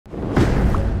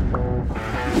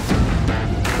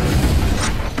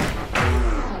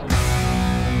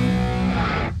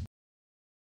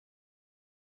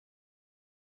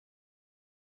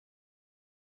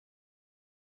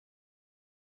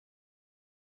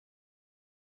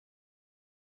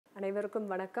அனைவருக்கும்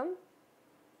வணக்கம்.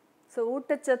 ஸோ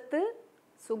ஊட்டச்சத்து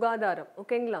சுகாதாரம்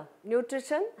ஓகேங்களா,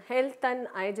 நியூட்ரிஷன் ஹெல்த் அண்ட்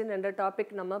ஹைஜீன் என்ற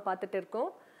டாபிக் நம்ம பார்த்துட்டு இருக்கோம்.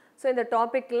 ஸோ இந்த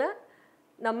டாப்பிக்கில்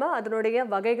நம்ம அதனுடைய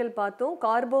வகைகள் பார்த்தோம்,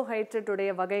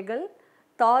 கார்போஹைட்ரேட்டுடைய வகைகள்,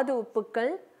 தாது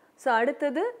உப்புக்கள். ஸோ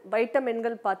அடுத்தது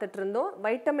வைட்டமின்கள் பார்த்துட்டு இருந்தோம்.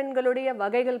 வைட்டமின்களுடைய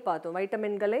வகைகள் பார்த்தோம்,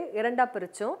 வைட்டமின்களை இரண்டாக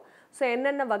பிரித்தோம். ஸோ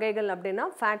என்னென்ன வகைகள் அப்படின்னா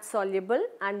fat soluble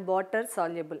and water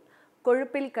soluble,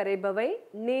 கொழுப்பில் கரைபவை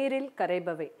நீரில்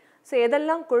கரைபவை. ஸோ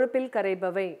எதெல்லாம் கொழுப்பில்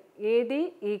கரைபவை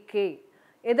ADEK,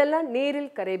 எதெல்லாம் நீரில்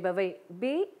கரைபவை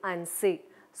B and C.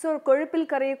 ஸோ கொழுப்பில்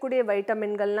கரையக்கூடிய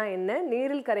வைட்டமின்கள்னால் என்ன,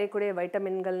 நீரில் கரையக்கூடிய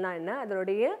வைட்டமின்கள்னால் என்ன,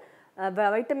 அதனுடைய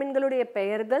வைட்டமின்களுடைய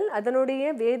பெயர்கள், அதனுடைய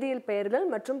வேதியியல் பெயர்கள்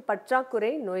மற்றும்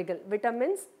பற்றாக்குறை நோய்கள்,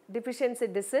 vitamins deficiency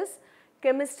disease,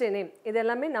 chemistry name,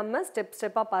 இதெல்லாமே நம்ம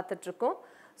ஸ்டெப்பாக பார்த்துட்ருக்கோம்.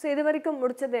 ஸோ இது வரைக்கும்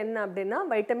முடித்தது என்ன அப்படின்னா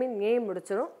வைட்டமின் A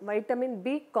முடிச்சிடும், vitamin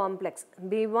B complex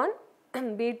B1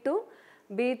 B2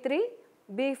 B3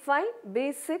 B5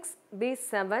 B6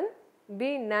 B7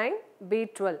 B9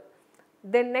 B12.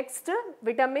 Then next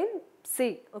vitamin C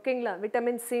ஓகேங்களா,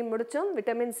 விட்டமின் C முடித்தோம்.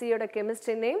 விட்டமின் சியோட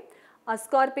chemistry name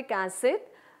ascorbic acid.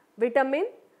 Vitamin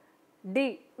D,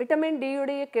 vitamin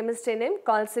டியுடைய chemistry name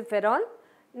calciferol.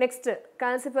 Next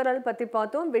calciferol பற்றி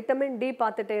பார்த்தோம், vitamin D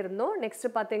பார்த்துட்டே இருந்தோம்.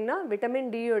 Next பார்த்தீங்கன்னா vitamin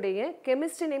டியுடைய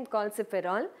chemistry name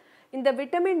calciferol. இந்த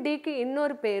vitamin டிக்கு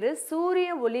இன்னொரு பேர் சூரிய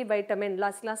ஒளி வைட்டமின்,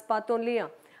 லாஸ்ட் பார்த்தோம் இல்லையா.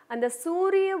 அந்த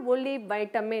சூரிய ஒளி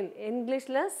வைட்டமின்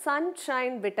இங்கிலீஷில்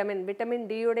sunshine vitamin, vitamin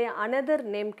டியுடைய another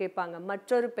name கேட்பாங்க,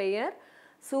 மற்றொரு பெயர்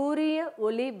சூரிய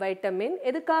ஒளி வைட்டமின்.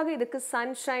 எதுக்காக இதுக்கு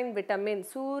சன்ஷைன் விட்டமின்,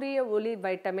 சூரிய ஒளி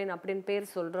வைட்டமின் அப்படின்னு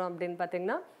பேர் சொல்கிறோம் அப்படின்னு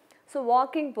பார்த்தீங்கன்னா, ஸோ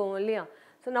வாக்கிங் போவோம் இல்லையா.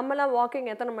 ஸோ நம்மளாம் வாக்கிங்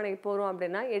எத்தனை மணிக்கு போகிறோம்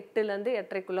அப்படின்னா 8லேருந்து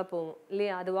 8:30 போவோம்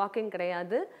இல்லையா, அது வாக்கிங்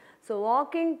கிடையாது. ஸோ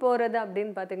வாக்கிங் போகிறது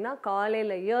அப்படின்னு பார்த்திங்கன்னா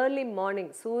காலையில் ஏர்லி மார்னிங்,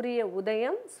 சூரிய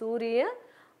உதயம் சூரிய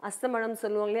அஸ்தமனம்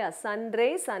சொல்லுவோம் இல்லையா,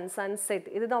 சன்ரைஸ் அண்ட் சன்செட்,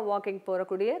 இதுதான் வாக்கிங்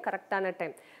போகக்கூடிய கரெக்டான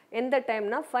டைம். எந்த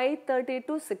டைம்னா 5:30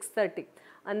 to 6:30,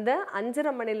 அந்த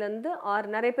 5:30 மணிலேருந்து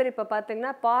 6. நிறைய பேர் இப்போ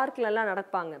பார்த்தீங்கன்னா பார்க்லலாம்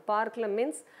நடப்பாங்க, பார்க்கில்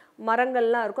மீன்ஸ்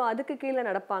மரங்கள்லாம் இருக்கும், அதுக்கு கீழே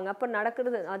நடப்பாங்க. அப்போ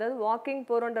நடக்கிறது, அதாவது வாக்கிங்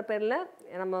போகிறோன்ற பேரில்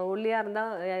நம்ம ஒல்லியாக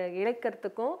இருந்தால்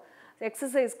இழைக்கிறதுக்கும்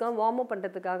எக்ஸசைஸ்க்கும் வார்ம் அப்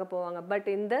பண்ணுறதுக்காக போவாங்க. பட்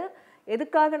இந்த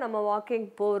எதுக்காக நம்ம வாக்கிங்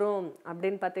போகிறோம்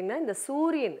அப்படின்னு பார்த்தீங்கன்னா, இந்த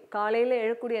சூரியன் காலையில்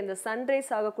எழக்கூடிய அந்த சன்ரைஸ்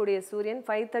ஆகக்கூடிய சூரியன்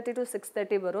 5:30 to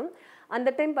 6:30 வரும். அந்த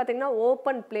டைம் பார்த்திங்கன்னா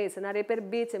ஓப்பன் பிளேஸ், நிறைய பேர்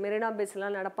பீச், மெரினா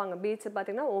பீச்லாம் நடப்பாங்க, பீச்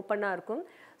பார்த்திங்கன்னா ஓப்பனாக இருக்கும்.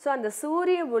 ஸோ அந்த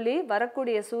சூரிய ஒளி,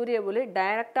 வரக்கூடிய சூரிய ஒளி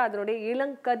டைரெக்டாக அதனுடைய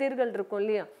இளங்கதிர்கள் இருக்கும்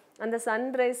இல்லையா, அந்த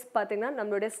சன்ரைஸ் பார்த்திங்கன்னா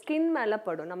நம்மளுடைய ஸ்கின் மேலே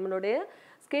படும். நம்மளுடைய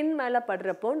ஸ்கின் மேலே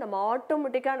படுறப்போ நம்ம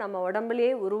ஆட்டோமேட்டிக்காக நம்ம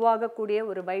உடம்புலேயே உருவாகக்கூடிய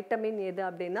ஒரு வைட்டமின் எது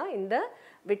அப்படின்னா இந்த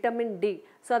விட்டமின் D.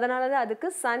 ஸோ அதனால தான் அதுக்கு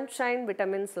சன்ஷைன்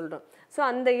விட்டமின் சொல்கிறோம். ஸோ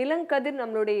அந்த இளங்கதிர்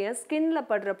நம்மளுடைய ஸ்கின்ல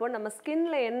படுறப்போ, நம்ம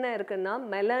ஸ்கின்ல என்ன இருக்குன்னா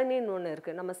மெலனின் ஒன்று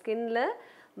இருக்குது, நம்ம ஸ்கின்ல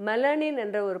மெலனின்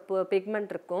என்ற ஒரு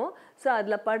பிக்மெண்ட் இருக்கும். ஸோ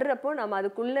அதில் படுறப்போ நம்ம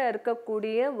அதுக்குள்ளே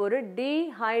இருக்கக்கூடிய ஒரு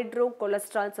டீஹைட்ரோ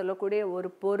கொலஸ்ட்ரால் சொல்லக்கூடிய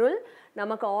ஒரு பொருள்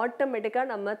நமக்கு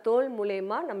ஆட்டோமேட்டிக்காக நம்ம தோல்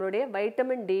மூலயமா நம்மளுடைய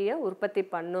வைட்டமின் டியை உற்பத்தி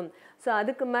பண்ணும். ஸோ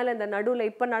அதுக்கு மேலே இந்த நடுவில்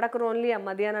இப்போ நடக்கிறோம் இல்லையா,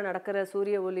 மதியானம் நடக்கிற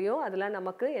சூரிய ஒளியோ அதெல்லாம்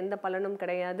நமக்கு எந்த பலனும்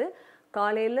கிடையாது.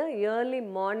 காலையில் ஏர்லி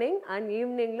மார்னிங் அண்ட்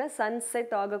ஈவினிங்கில்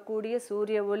சன்செட் ஆகக்கூடிய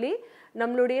சூரிய ஒளி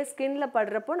நம்மளுடைய ஸ்கின்ல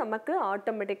படுறப்போ நமக்கு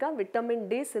ஆட்டோமேட்டிக்காக விட்டமின்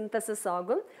D சிந்தசிஸ்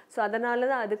ஆகும். ஸோ அதனால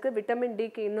தான் அதுக்கு விட்டமின்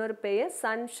டிக்கு இன்னொரு பெயர்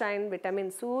சன்ஷைன்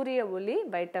விட்டமின், சூரிய ஒளி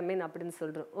வைட்டமின் அப்படின்னு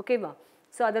சொல்கிறோம். ஓகேவா.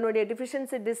 ஸோ அதனுடைய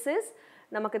டிஃபிஷியன்சி டிசீஸ்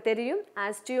நமக்கு தெரியும்,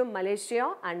 ஆஸ்டியோமலேசியா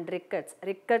அண்ட் ரிக்கட்ஸ்.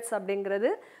 ரிக்கட்ஸ் அப்படிங்கிறது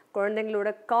குழந்தைங்களோட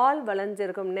கால்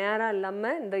வளைஞ்சிருக்கும், நேராக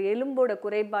இல்லாமல் இந்த எலும்போட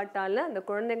குறைபாட்டால் அந்த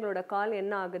குழந்தைங்களோட கால்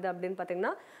என்ன ஆகுது அப்படின்னு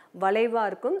பார்த்திங்கன்னா வளைவாக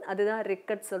இருக்கும், அதுதான்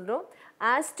ரிக்கட் சொல்கிறோம்.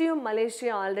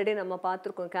 ஆஸ்டியோமலேசியா ஆல்ரெடி நம்ம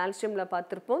பார்த்துருக்கோம், கால்சியமில்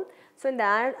பார்த்துருப்போம். ஸோ இந்த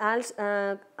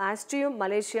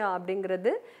ஆஸ்டியோமலேசியா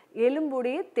அப்படிங்கிறது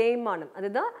எலும்புடைய தேய்மானம்,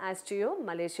 அதுதான்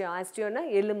ஆஸ்டியோமலேசியா. ஆஸ்டியோனா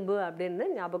எலும்பு அப்படின்னு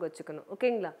ஞாபகம் வச்சுக்கணும்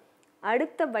ஓகேங்களா.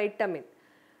 அடுத்த vitamin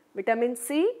vitamin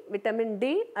C, vitamin D.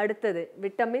 அடுத்தது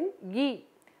vitamin E.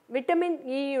 Vitamin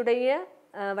இயுடைய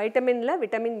வைட்டமினில்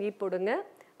vitamin E போடுங்க.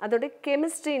 அதோட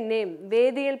கெமிஸ்ட்ரி நேம்,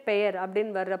 வேதியியல் பெயர்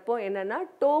அப்படின்னு வர்றப்போ என்னென்னா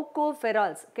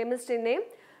டோகோஃபெரால்ஸ், கெமிஸ்ட்ரி நேம்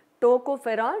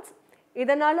டோகோஃபெரால்ஸ்.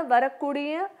 இதனால்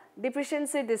வரக்கூடிய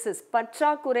டிஃபிஷியன்சி டிசீஸ்,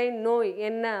 பற்றாக்குறை நோய்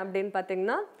என்ன அப்படின்னு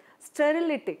பார்த்தீங்கன்னா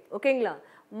ஸ்டெரிலிட்டி ஓகேங்களா,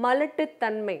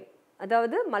 மலட்டுத்தன்மை,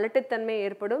 அதாவது மலட்டுத்தன்மை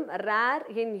ஏற்படும், ரேர்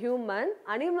இன் ஹியூமன்,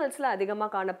 அனிமல்ஸில்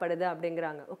அதிகமாக காணப்படுது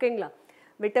அப்படிங்கிறாங்க ஓகேங்களா.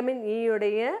 விட்டமின்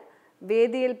இயுடைய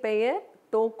வேதியியல் பெயர்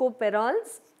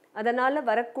டோகோபெரால்ஸ். அதனால்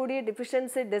வரக்கூடிய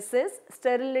டிஃபிஷியன்சி டிசீஸ்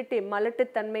ஸ்டெரிலிட்டி,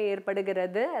 மலட்டுத்தன்மை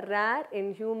ஏற்படுகிறது, ரேர்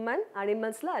இன் ஹியூமன்,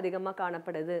 அனிமல்ஸில் அதிகமாக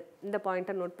காணப்படுது. இந்த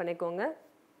பாயிண்ட்டை நோட் பண்ணிக்கோங்க.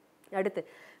 அடுத்து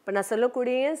இப்போ நான்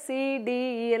சொல்லக்கூடிய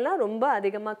CDE எல்லாம் ரொம்ப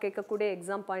அதிகமாக கேட்கக்கூடிய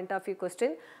exam point of view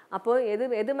question. அப்போது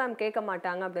எது மேம் கேட்க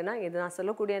மாட்டாங்க அப்படின்னா, இது நான்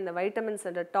சொல்லக்கூடிய இந்த வைட்டமின்ஸ்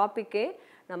என்ற டாப்பிக்கே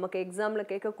நமக்கு எக்ஸாமில்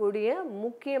கேட்கக்கூடிய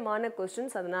முக்கியமான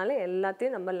கொஸ்டின்ஸ். அதனால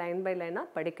எல்லாத்தையும் நம்ம லைன் பை லைனாக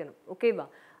படிக்கணும். ஓகேவா?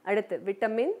 அடுத்து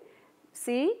vitamin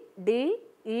C, D,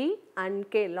 E and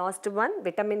K. Last one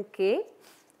vitamin K.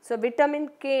 So vitamin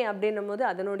K அப்படின்னும் போது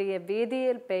அதனுடைய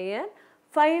வேதியியல் பெயர்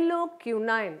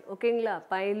பைலோக்யூனைன். ஓகேங்களா?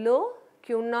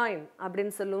 பைலோக்யூனைன்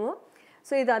அப்படின்னு சொல்லுவோம்.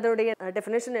 ஸோ இது அதோடைய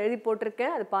டெஃபினேஷன் எழுதி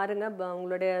போட்டிருக்கேன், அது பாருங்கள்,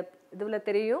 உங்களுடைய இதில்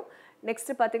தெரியும்.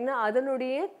 நெக்ஸ்ட்டு பார்த்தீங்கன்னா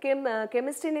அதனுடைய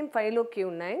கெமிஸ்ட்ரி நேம்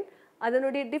பைலோக்யூனைன்.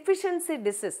 அதனுடைய டிஃபிஷியன்சி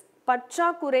டிசீஸ்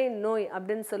பற்றாக்குறை நோய்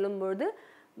அப்படின்னு சொல்லும்போது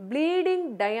ப்ளீடிங்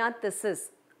டயாத்திசிஸ்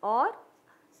ஆர்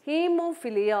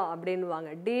ஹீமோஃபிலியா அப்படின்வாங்க.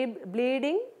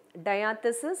 Bleeding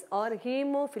டயாத்திசிஸ் R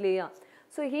haemophilia.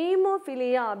 So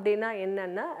haemophilia அப்படின்னா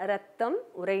என்னென்னா ரத்தம்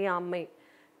உறையாமை.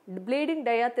 ப்ளீடிங்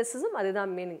டயாத்திசிஸும்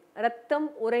அதுதான் மீனிங், ரத்தம்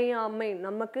உறையாமை.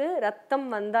 நமக்கு ரத்தம்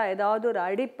வந்தால் ஏதாவது ஒரு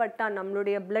அடிப்பட்டால்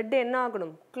நம்மளுடைய பிளட் என்ன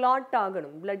ஆகணும்? கிளாட்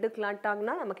ஆகணும். பிளட்டு கிளாட்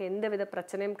ஆகுனா நமக்கு எந்த வித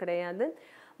பிரச்சனையும் கிடையாது.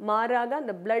 மாறாக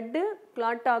அந்த பிளட்டு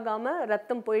கிளாட் ஆகாமல்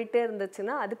ரத்தம் போயிட்டே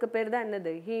இருந்துச்சுன்னா அதுக்கு பேர் தான்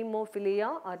என்னது? ஹீமோஃபிலியா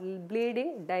ஆர்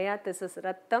ப்ளீடிங் டயாத்திசிஸ்,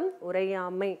 ரத்தம்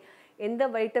உறையாமை. எந்த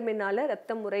வைட்டமினால்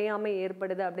ரத்தம் உறையாமை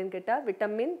ஏற்படுது அப்படின்னு கேட்டால்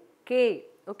விட்டமின் K.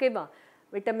 ஓகேவா?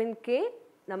 விட்டமின் K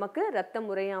நமக்கு ரத்தம்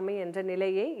உறையாமை என்ற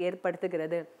நிலையை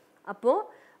ஏற்படுத்துகிறது. அப்போது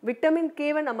விட்டமின்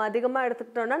Kவை நம்ம அதிகமாக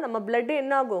எடுத்துக்கிட்டோம்னா நம்ம பிளட்டு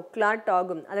என்ன ஆகும்? கிளாட்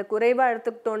ஆகும். அதை குறைவாக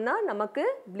எடுத்துக்கிட்டோம்னா நமக்கு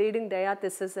ப்ளீடிங்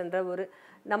டயாத்திசிஸ் என்ற ஒரு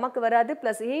நமக்கு வராது.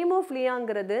 ப்ளஸ்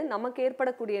ஹீமோஃபிலியாங்கிறது நமக்கு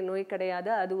ஏற்படக்கூடிய நோய்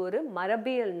கிடையாது, அது ஒரு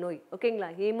மரபியல் நோய். ஓகேங்களா?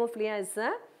 Haemophilia is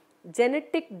a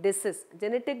genetic disease.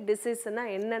 Genetic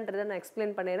டிசீஸ்னால் என்னன்றதை நான்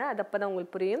எக்ஸ்பிளைன் பண்ணிடுறேன், அது அப்போ தான்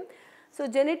உங்களுக்கு புரியும். ஸோ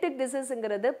ஜெனட்டிக்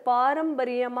டிசீஸுங்கிறது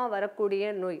பாரம்பரியமாக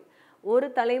வரக்கூடிய நோய். ஒரு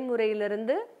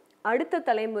தலைமுறையிலிருந்து அடுத்த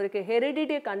தலைமுறைக்கு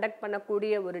ஹெரிடிட்டியை கண்டக்ட்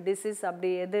பண்ணக்கூடிய ஒரு டிசீஸ். அப்படி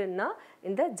எதுன்னா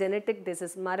இந்த ஜெனட்டிக்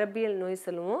டிசீஸ், மரபியல் நோய்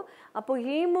சொல்லுவோம். அப்போது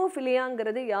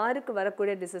ஹீமோஃபிலியாங்கிறது யாருக்கு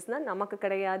வரக்கூடிய டிசீஸ்னால் நமக்கு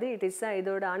கிடையாது.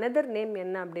 இதோட அனதர் நேம்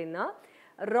என்ன அப்படின்னா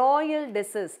ராயல்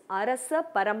டிசீஸ், அரச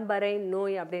பரம்பரை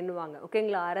நோய் அப்படின்னுவாங்க.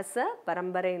 ஓகேங்களா? அரச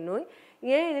பரம்பரை நோய்.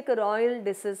 ஏன் இதுக்கு ராயல்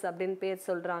டிசீஸ் அப்படின்னு பேர்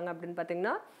சொல்கிறாங்க அப்படின்னு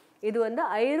பார்த்தீங்கன்னா, இது வந்து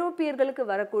ஐரோப்பியர்களுக்கு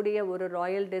வரக்கூடிய ஒரு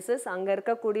ராயல் டிசீஸ். அங்கே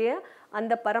இருக்கக்கூடிய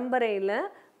அந்த பரம்பரையில்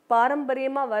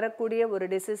பாரம்பரியமாக வரக்கூடிய ஒரு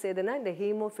டிசீஸ் எதுனா இந்த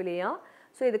ஹீமோஃபிலியா.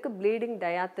 ஸோ இதுக்கு ப்ளீடிங்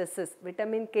டயாத்திசிஸ்,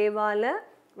 விட்டமின் Kவால்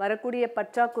வரக்கூடிய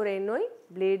பற்றாக்குறை நோய்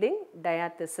ப்ளீடிங்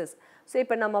டயாத்திசிஸ். ஸோ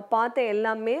இப்போ நம்ம பார்த்த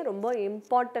எல்லாமே ரொம்ப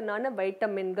இம்பார்ட்டண்டான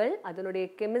வைட்டமின்கள், அதனுடைய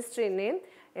கெமிஸ்ட்ரி நேம்,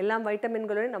 எல்லா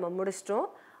வைட்டமின்களையும் நம்ம முடிச்சிட்டோம்.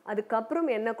 அதுக்கப்புறம்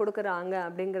என்ன கொடுக்குறாங்க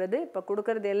அப்படிங்கிறது இப்போ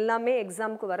கொடுக்குறது எல்லாமே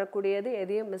எக்ஸாமுக்கு வரக்கூடியது,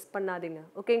 எதையும் மிஸ் பண்ணாதீங்க.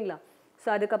 ஓகேங்களா? ஸோ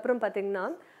அதுக்கப்புறம் பார்த்திங்கன்னா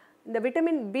இந்த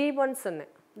விட்டமின் B1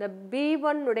 சொன்னேன். இந்த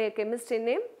B1 உடைய கெமிஸ்ட்ரி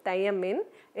நேம் தயமின்.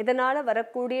 இதனால்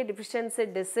வரக்கூடிய டிஃபிஷியன்சி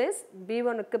டிசீஸ்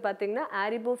B1க்கு பார்த்திங்கன்னா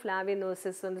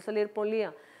ஆரிபோஃப்ளாவினோசிஸ் வந்து சொல்லியிருப்போம் இல்லையா?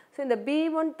 ஸோ இந்த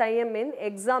B1 தயமின்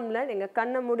எக்ஸாமில் நீங்கள்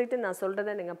கண்ணை மூடிட்டு நான்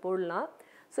சொல்கிறத நீங்கள் போடலாம்.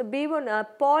 ஸோ B1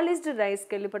 பாலிஷ்டு ரைஸ்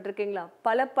கேள்விப்பட்டிருக்கீங்களா?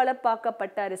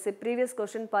 பளபளப்பாக்கப்பட்ட அரிசி. ப்ரீவியஸ்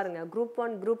கொஸ்டின் பாருங்கள், குரூப்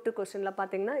 1 குரூப் 2 கொஸ்டினில்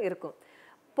பார்த்தீங்கன்னா இருக்கும்.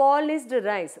 பாலிஷ்டு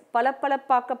ரைஸ்,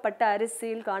 பளபளப்பாக்கப்பட்ட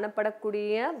அரிசியில்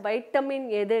காணப்படக்கூடிய வைட்டமின்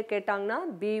எது கேட்டாங்கன்னா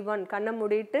B1. கண்ணை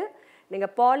மூடிட்டு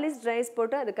நீங்கள் பாலிஷ்டு ரைஸ்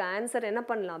போட்டு அதுக்கு ஆன்சர் என்ன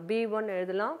பண்ணலாம்? B1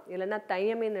 எழுதலாம், இல்லைன்னா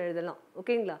தயமின் எழுதலாம்.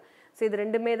 ஓகேங்களா? ஸோ இது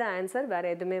ரெண்டுமே தான் ஆன்சர்,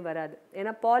 வேறு எதுவுமே வராது.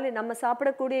 ஏன்னா நம்ம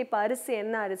சாப்பிடக்கூடிய இப்போ அரிசி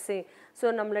என்ன அரிசி?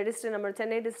 ஸோ நம்ம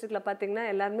சென்னை டிஸ்ட்ரிக்டில் பார்த்திங்கன்னா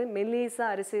எல்லாருமே மெல்லிசா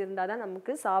அரிசி இருந்தால் தான்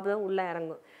நமக்கு சாப்பிட உள்ளே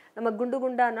இறங்கும். நம்ம குண்டு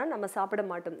குண்டானா நம்ம சாப்பிட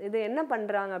மாட்டோம். இது என்ன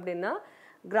பண்ணுறாங்க அப்படின்னா,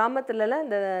 கிராமத்துலலாம்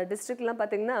இந்த டிஸ்ட்ரிக்ட்லாம்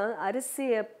பார்த்திங்கன்னா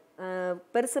அரிசியை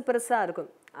பெருசாக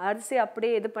இருக்கும். அரிசி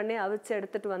அப்படியே இது பண்ணி அவிச்சு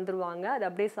எடுத்துகிட்டு வந்துடுவாங்க, அது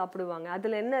அப்படியே சாப்பிடுவாங்க.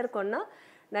 அதில் என்ன இருக்கும்னா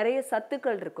நிறைய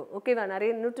சத்துக்கள் இருக்கும். ஓகேவா?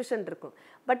 நிறைய நியூட்ரிஷன் இருக்கும்.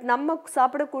 பட் நம்ம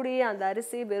சாப்பிடக்கூடிய அந்த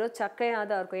அரிசி வெறும் சக்கையாக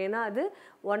தான் இருக்கும். ஏன்னா அது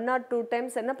 1 or 2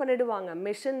 டைம்ஸ் என்ன பண்ணிவிடுவாங்க,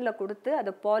 மிஷினில் கொடுத்து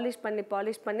அதை பாலிஷ்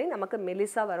பண்ணி நமக்கு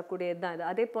மெலிசா வரக்கூடியது தான் இது.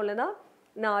 அதே போல் தான்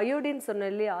நான் அயோடின்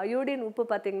சொன்னேன் இல்லையா? அயோடின் உப்பு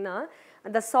பார்த்திங்கன்னா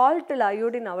அந்த சால்ட்டில்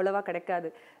அயோடின் அவ்வளோவா கிடைக்காது.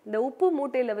 இந்த உப்பு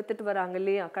மூட்டையில் விற்றுட்டு வராங்க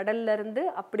இல்லையா? கடல்லேருந்து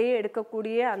அப்படியே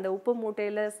எடுக்கக்கூடிய அந்த உப்பு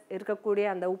மூட்டையில் இருக்கக்கூடிய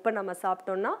அந்த உப்பை நம்ம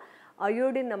சாப்பிட்டோம்னா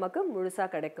அயோடின் நமக்கு முழுசாக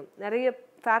கிடைக்கும். நிறைய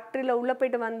ஃபேக்ட்ரியில் உள்ளே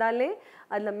போய்ட்டு வந்தாலே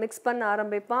அதில் மிக்ஸ் பண்ண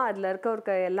ஆரம்பிப்பான், அதில்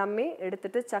இருக்க எல்லாமே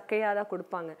எடுத்துகிட்டு சக்கையாக தான்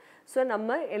கொடுப்பாங்க. ஸோ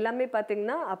நம்ம எல்லாமே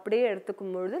பார்த்திங்கன்னா அப்படியே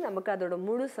எடுத்துக்கும் பொழுது நமக்கு அதோட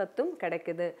முழு சத்தும்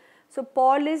கிடைக்குது. ஸோ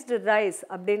பாலிஷ்டு ரைஸ்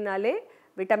அப்படின்னாலே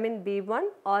விட்டமின் B1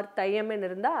 ஆர் தயமின்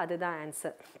இருந்தால் அதுதான்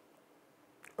ஆன்சர்.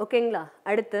 ஓகேங்களா?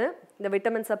 அடுத்து இந்த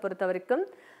விட்டமின்ஸை பொறுத்த வரைக்கும்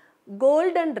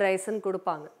கோல்டன் ரைஸ்ன்னு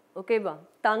கொடுப்பாங்க. ஓகேவா?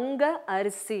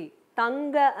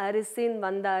 தங்க அரிசின்னு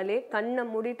வந்தாலே கண்ணை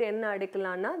மூடிட்டு என்ன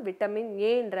அடிக்கலாம்னா விட்டமின்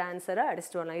A என்ற ஆன்சரை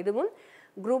அடிச்சிட்டு வரலாம். இதுவும்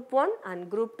குரூப் 1 அண்ட்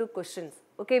குரூப் 2 கொஸ்டின்ஸ்.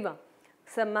 ஓகேவா?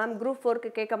 சார் மேம் குரூப் 4க்கு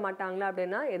கேட்க மாட்டாங்களா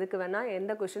அப்படின்னா எதுக்கு வேணால்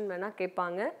எந்த கொஷின் வேணால்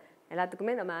கேட்பாங்க,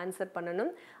 எல்லாத்துக்குமே நம்ம ஆன்சர்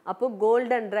பண்ணணும். அப்போது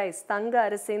கோல்டன் ரைஸ் தங்க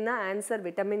அரிசின்னா answer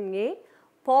vitamin A.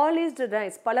 Polished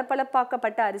rice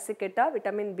பளபளப்பாக்கப்பட்ட அரிசி கேட்டால்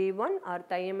விட்டமின் B1 ஆர்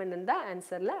தையமின் இருந்தால்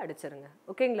ஆன்சரில் அடிச்சிருங்க.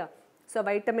 ஓகேங்களா? ஸோ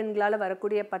வைட்டமின்களால்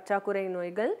வரக்கூடிய பற்றாக்குறை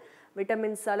நோய்கள்,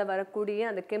 விட்டமின்ஸால் வரக்கூடிய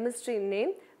அந்த கெமிஸ்ட்ரி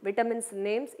நேம், விட்டமின்ஸ்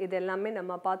நேம்ஸ் இது எல்லாமே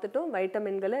நம்ம பார்த்துட்டோம்.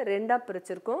 வைட்டமின்களை ரெண்டாக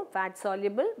பிரிச்சிருக்கோம், ஃபேட்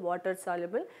சால்யூபிள், வாட்டர்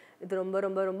சால்யூபிள். இது ரொம்ப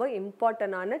ரொம்ப ரொம்ப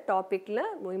இம்பார்ட்டண்டான டாப்பிக்கில்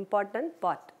இம்பார்ட்டன்ட்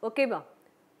பார்ட். ஓகேவா?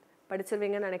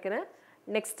 படிச்சிருவீங்கன்னு நினைக்கிறேன்.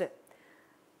 நெக்ஸ்ட்டு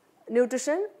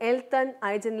நியூட்ரிஷன் ஹெல்த் அண்ட்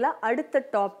ஹைஜீனில் அடுத்த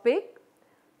டாபிக்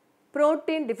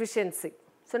ப்ரோட்டீன் டிஃபிஷியன்சி.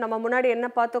 ஸோ நம்ம முன்னாடி என்ன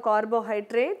பார்த்தோம்?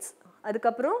 கார்போஹைட்ரேட்ஸ்,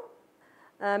 அதுக்கப்புறம்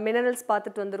மினரல்ஸ்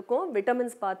பார்த்துட்டு வந்திருக்கோம்,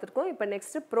 விட்டமின்ஸ் பார்த்துருக்கோம். இப்போ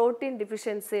நெக்ஸ்ட்டு ப்ரோட்டீன்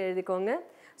டிஃபிஷியன்சி எழுதிக்கோங்க.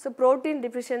 ஸோ ப்ரோட்டீன்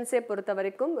டிஃபிஷியன்சியை பொறுத்த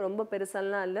வரைக்கும் ரொம்ப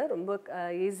பெருசெல்லாம் இல்லை, ரொம்ப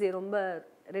ஈஸி, ரொம்ப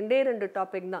 2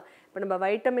 டாபிக் தான். இப்போ நம்ம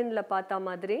வைட்டமினில் பார்த்தா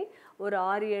மாதிரி ஒரு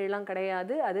 6-7லாம்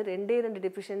கிடையாது, அது 2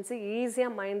 டிஃபிஷியன்சி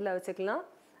ஈஸியாக மைண்டில் வச்சுக்கலாம்.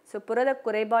 ஸோ புரத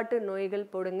குறைபாட்டு நோய்கள்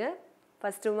போடுங்க.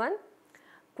 First one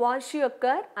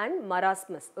குவாஷியோக்கர் and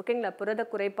marasmus. ஓகேங்களா? புரத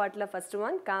குறைபாட்டில் first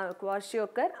one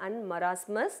குவாஷியோக்கர் and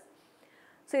marasmus.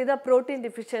 So இதான் ப்ரோட்டீன்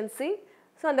டிஃபிஷியன்சி.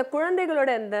 ஸோ அந்த குழந்தைகளோட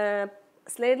அந்த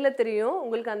ஸ்லைடில் தெரியும்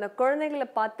உங்களுக்கு, அந்த குழந்தைகளை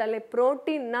பார்த்தாலே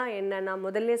ப்ரோட்டீன்னா என்ன, நான்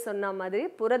முதல்ல சொன்ன மாதிரி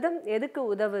புரதம் எதுக்கு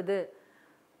உதவுது,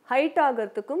 ஹைட்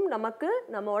ஆகிறதுக்கும் நமக்கு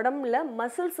நம்ம உடம்புல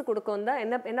மசில்ஸ் கொடுக்கும் தான்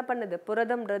என்ன பண்ணுது,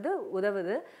 புரதம்ன்றது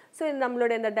உதவுது. ஸோ இது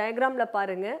நம்மளுடைய இந்த டயக்ராமில்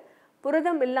பாருங்கள்,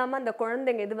 புரதம் இல்லாமல் அந்த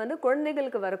குழந்தைங்க, இது வந்து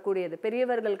குழந்தைகளுக்கு வரக்கூடியது,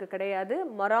 பெரியவர்களுக்கு கிடையாது.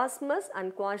 மராஸ்மஸ்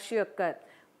அண்ட் குவாஷியோக்கர்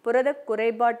புரத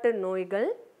குறைபாட்டு நோய்கள்.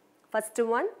 First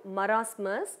one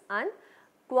marasmus and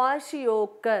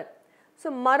குவாஷியோக்கர். So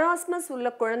marasmus உள்ள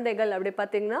குழந்தைகள் அப்படி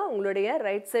பார்த்தீங்கன்னா உங்களுடைய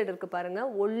ரைட் சைடு இருக்குது பாருங்கள்,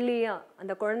 ஒல்லியாக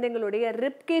அந்த குழந்தைங்களுடைய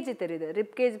ரிப்கேஜ் தெரியுது.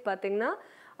 ரிப்கேஜ் பார்த்தீங்கன்னா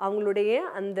அவங்களுடைய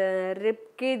அந்த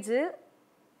ரிப்கேஜ்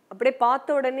அப்படியே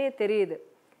பார்த்த உடனே தெரியுது.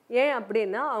 ஏன்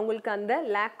அப்படின்னா அவங்களுக்கு அந்த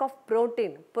லேக் ஆஃப்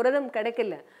ப்ரோட்டீன், புரதம்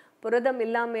கிடைக்கல. புரதம்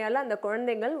இல்லாமையால் அந்த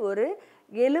குழந்தைகள் ஒரு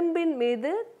எலும்பின்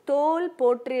மீது தோல்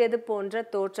போற்றியது போன்ற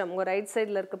தோற்றம், உங்கள் ரைட்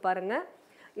சைடில் இருக்குது பாருங்கள்,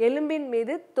 எலும்பின்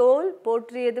மீது தோல்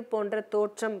போற்றியது போன்ற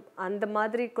தோற்றம், அந்த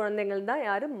மாதிரி குழந்தைகள் தான்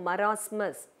யார்,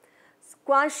 மராஸ்மஸ்.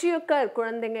 குவாஷியோக்கர்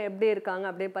குழந்தைங்க எப்படி இருக்காங்க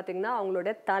அப்படின்னு பார்த்தீங்கன்னா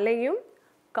அவங்களோட தலையும்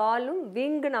காலும்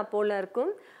வீங்குனா போல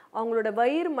இருக்கும். அவங்களோட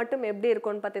வயிறு மட்டும் எப்படி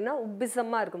இருக்கும்னு பார்த்தீங்கன்னா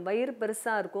உப்பிசமாக இருக்கும், வயிறு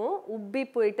பெருசாக இருக்கும், உப்பி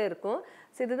போயிட்டு இருக்கும்.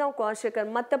 ஸோ இதுதான் குவாஷியோக்கர்.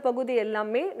 மற்ற பகுதி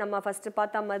எல்லாமே நம்ம ஃபஸ்ட்டு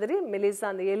பார்த்த மாதிரி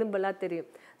மெலிசா அந்த எலும்பெல்லாம் தெரியும்.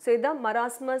 ஸோ இதுதான்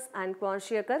மராஸ்மஸ் அண்ட்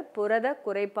குவாஷியோக்கர் புரத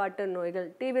குறைபாட்டு நோய்கள்.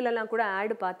 டிவிலலாம் கூட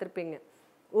ஆடு பார்த்துருப்பீங்க,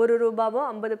 ₹1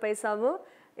 50 பைசாவோ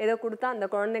ஏதோ கொடுத்தா அந்த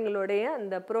குழந்தைங்களுடைய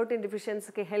அந்த ப்ரோட்டீன்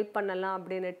டிஃபிஷியன்சிக்கு ஹெல்ப் பண்ணலாம்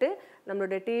அப்படின்ட்டு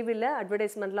நம்மளுடைய டிவியில்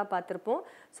அட்வர்டைஸ்மெண்ட்லாம் பார்த்துருப்போம்.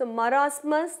 ஸோ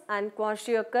மராஸ்மஸ் அண்ட்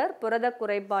குவாஷியோக்கர் புரத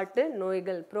குறைபாட்டு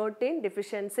நோய்கள், ப்ரோட்டீன்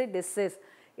டிஃபிஷியன்சி டிசீஸ்.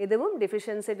 இதுவும்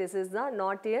டிஃபிஷியன்சி டிசீஸ் தான்,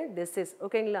 நாட் எ டிசீஸ்.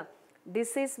 ஓகேங்களா?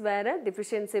 டிசீஸ் வேறு,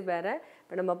 டிஃபிஷியன்சி வேறு.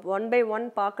 இப்போ நம்ம 1 by 1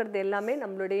 பார்க்குறது எல்லாமே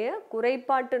நம்மளுடைய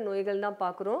குறைபாட்டு நோய்கள் தான்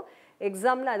பார்க்குறோம்.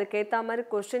 எக்ஸாமில் அதுக்கேற்ற மாதிரி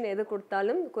கொஸ்டின் எது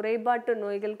கொடுத்தாலும் குறைபாட்டு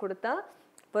நோய்கள் கொடுத்தா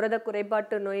புரத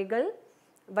குறைபாட்டு நோய்கள்,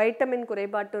 வைட்டமின்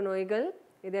குறைபாட்டு நோய்கள்,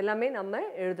 இது எல்லாமே நம்ம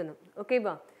எழுதணும்.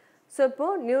 ஓகேவா? ஸோ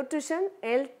இப்போது நியூட்ரிஷன்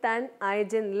ஹெல்த் அண்ட்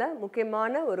ஹைஜீனில்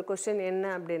முக்கியமான ஒரு கொஸ்டின் என்ன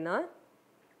அப்படின்னா,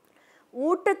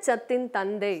 ஊட்டச்சத்தின்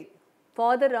தந்தை,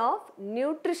 ஃபாதர் ஆஃப்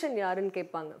நியூட்ரிஷன் யாருன்னு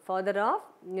கேட்பாங்க. Father of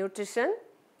nutrition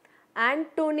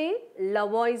Antony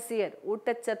Lavoisier.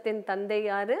 ஊட்டச்சத்தின் தந்தை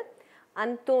யார்?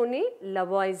 Anthony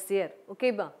Lavoisier.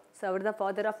 ஓகேவா? ஸோ அவர் தான்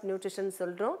ஃபாதர் ஆஃப் நியூட்ரிஷன்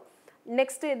சொல்கிறோம்.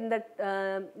 நெக்ஸ்ட்டு இந்த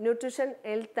நியூட்ரிஷன்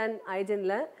ஹெல்த் அண்ட்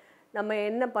ஹைஜீனில் நம்ம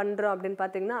என்ன பண்ணுறோம் அப்படின்னு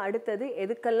பார்த்தீங்கன்னா, அடுத்தது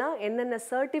எதுக்கெல்லாம் என்னென்ன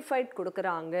சர்டிஃபைட்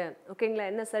கொடுக்குறாங்க. ஓகேங்களா?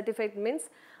 என்ன சர்டிஃபைட் மீன்ஸ்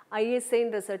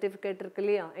ஐஎஸ்ஐன்ற சர்டிஃபிகேட் இருக்கு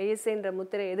இல்லையா, ஐஎஸ்ஐன்ற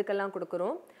முத்திரை எதுக்கெல்லாம்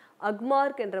கொடுக்குறோம்,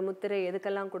 அக்மார்க் என்ற முத்திரை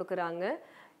எதுக்கெல்லாம் கொடுக்குறாங்க,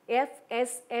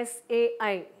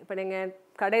 FSSAI. இப்போ நீங்கள்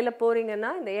கடையில்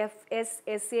போகிறீங்கன்னா இந்த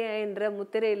FSSAIன்ற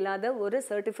முத்திரை இல்லாத ஒரு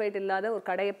சர்டிஃபைட் இல்லாத ஒரு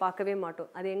கடையை பார்க்கவே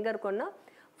மாட்டோம். அது எங்கே இருக்கும்னா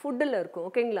ஃபுட்டில் இருக்கும்.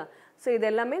 ஓகேங்களா? ஸோ இது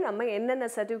எல்லாமே நம்ம என்னென்ன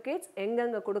சர்டிஃபிகேட்ஸ்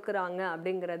எங்கெங்கே கொடுக்குறாங்க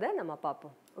அப்படிங்கிறத நம்ம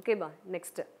பார்ப்போம். ஓகேவா?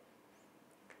 நெக்ஸ்ட்டு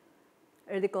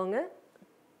எழுதிக்கோங்க,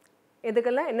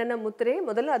 எதுக்கெல்லாம் என்னென்ன முத்திரை.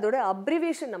 முதல்ல அதோட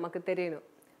அப்ரிவேஷன் நமக்கு தெரியணும்.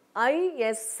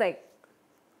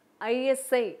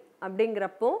 ஐஎஸ்ஐ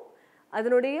அப்படிங்கிறப்போ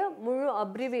அதனுடைய முழு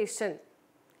அப்ரிவேஷன்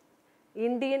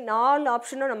இந்தியன். 4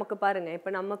 ஆப்ஷனும் நமக்கு பாருங்கள்,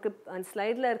 இப்போ நமக்கு அந்த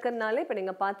ஸ்லைடில் இருக்கிறதுனால இப்போ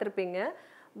நீங்கள் பார்த்துருப்பீங்க.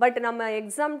 பட் நம்ம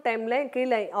எக்ஸாம் டைமில்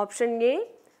கீழே option A,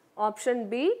 option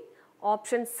B,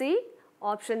 option C,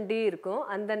 option D இருக்கும்.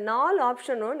 அந்த 4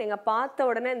 ஆப்ஷனும் நீங்கள் பார்த்த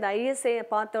உடனே இந்த ஐஎஸ்ஐயை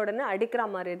பார்த்த உடனே அடிக்கிற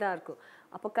மாதிரி தான் இருக்கும்.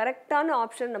 அப்போ கரெக்டான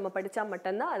ஆப்ஷன் நம்ம படித்தா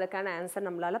மட்டும்தான் அதுக்கான ஆன்சர்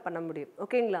நம்மளால் பண்ண முடியும்.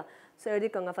 ஓகேங்களா? ஸோ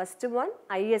எழுதிக்கோங்க. First one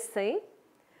ISI.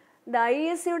 இந்த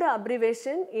ஐஎஸ்ஐயோட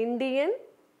abbreviation Indian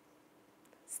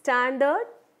Standard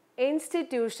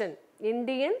Institution,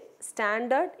 Indian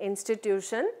Standard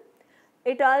Institution.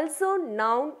 It also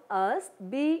known as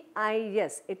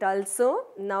BIS. It also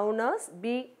known as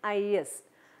BIS.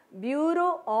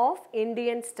 Bureau of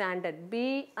Indian Standard.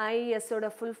 BIS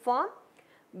oda full form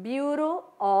Bureau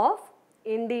of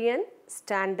Indian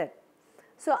Standard.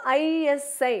 So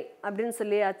ISI அப்படின்னு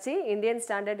சொல்லியாச்சு, Indian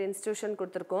Standard Institution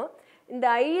கொடுத்துருக்கோம். இந்த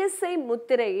ISI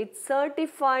முத்திரை it's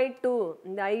certified to,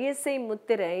 இந்த ISI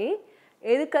முத்திரை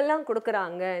எதுக்கெல்லாம்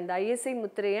கொடுக்குறாங்க, இந்த ISI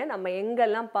முத்திரையை நம்ம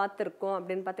எங்கெல்லாம் பார்த்துருக்கோம்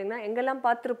அப்படின்னு பார்த்தீங்கன்னா எங்கெல்லாம்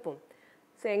பார்த்துருப்போம்.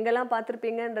 ஸோ எங்கெல்லாம்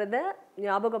பார்த்துருப்பீங்கன்றத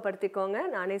ஞாபகப்படுத்திக்கோங்க,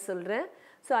 நானே சொல்கிறேன்.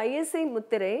 ஸோ ISI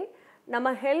முத்திரை நம்ம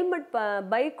ஹெல்மெட்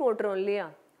பைக் ஓட்டுறோம் இல்லையா,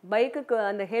 பைக்குக்கு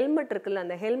அந்த ஹெல்மெட் இருக்குல்ல,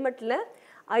 அந்த ஹெல்மெட்டில்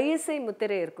ISI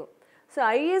முத்திரை இருக்கும். ஸோ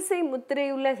ISI முத்திரை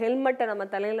உள்ள ஹெல்மெட்டை நம்ம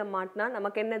தலையில் மாட்டினா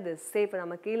நமக்கு என்னது சேஃப்,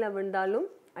 நம்ம கீழே விழுந்தாலும்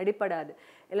அடிப்படாது.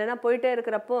 இல்லைனா போயிட்டே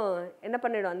இருக்கிறப்போ என்ன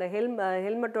பண்ணிடும், அந்த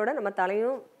ஹெல்மெட்டோட நம்ம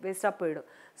தலையும் வேஸ்ட்டாக போயிடும்.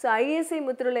 ஸோ ISI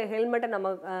முத்திரையுள்ள ஹெல்மெட்டை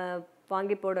நம்ம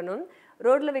வாங்கி போடணும்.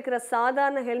 ரோட்டில் விற்கிற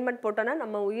சாதாரண ஹெல்மெட் போட்டோன்னா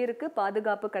நம்ம உயிருக்கு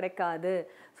பாதுகாப்பு கிடைக்காது.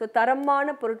 ஸோ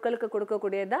தரமான பொருட்களுக்கு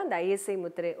கொடுக்கக்கூடியது தான் அந்த ISI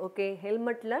முத்திரை. ஓகே,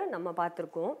 ஹெல்மெட்டில் நம்ம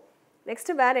பார்த்துருக்கோம்.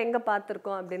 நெக்ஸ்ட்டு வேறு எங்கே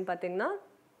பார்த்துருக்கோம் அப்படின்னு பார்த்தீங்கன்னா,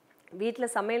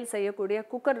 வீட்டில் சமையல் செய்யக்கூடிய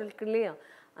குக்கர் இருக்கு இல்லையா,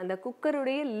 அந்த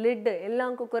குக்கருடைய லிட்டு எல்லா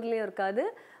குக்கர்லேயும் இருக்காது.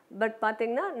 பட்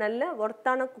பார்த்திங்கன்னா நல்ல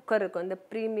ஒர்த்தான குக்கர் இருக்கும், இந்த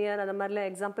ப்ரீமியர் அந்த மாதிரிலாம்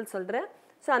எக்ஸாம்பிள் சொல்கிறேன்.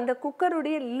 ஸோ அந்த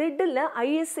குக்கருடைய லிட்டில்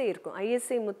ISI இருக்கும்,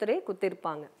 ISI முத்திரை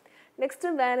குத்திருப்பாங்க.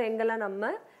 நெக்ஸ்ட்டு வேறு எங்கெல்லாம்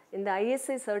நம்ம இந்த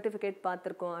ISI சர்டிஃபிகேட்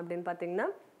பார்த்துருக்கோம் அப்படின்னு பார்த்திங்கன்னா,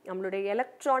 நம்மளுடைய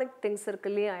எலக்ட்ரானிக் திங்ஸ்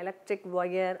இருக்கு இல்லையா, எலக்ட்ரிக்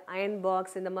ஒயர், அயன்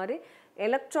பாக்ஸ், இந்த மாதிரி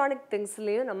எலக்ட்ரானிக்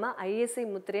திங்ஸ்லேயும் நம்ம ISI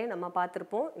முத்திரையை நம்ம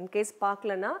பார்த்துருப்போம். இன்கேஸ்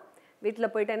பார்க்கலன்னா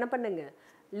வீட்டில் போய்ட்டு என்ன பண்ணுங்க,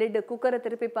 லிட்டு குக்கரை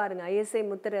திருப்பி பாருங்கள், ISI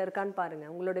முத்திரை இருக்கான்னு பாருங்கள்.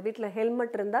 உங்களோட வீட்டில்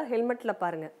ஹெல்மெட் இருந்தால் ஹெல்மெட்டில்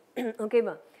பாருங்கள்.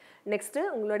 ஓகேவா. நெக்ஸ்ட்டு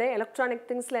உங்களோட எலக்ட்ரானிக்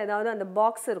திங்ஸில் ஏதாவது அந்த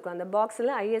பாக்ஸ் இருக்கும், அந்த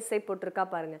பாக்ஸில் ISI போட்டிருக்கா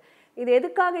பாருங்கள். இது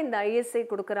எதுக்காக இந்த ISI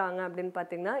கொடுக்குறாங்க அப்படின்னு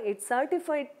பார்த்தீங்கன்னா, it's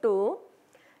certified to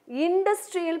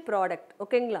industrial product.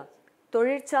 ஓகேங்களா,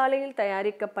 தொழிற்சாலையில்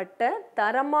தயாரிக்கப்பட்ட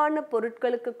தரமான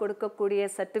பொருட்களுக்கு கொடுக்கக்கூடிய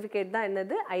சர்டிஃபிகேட் தான்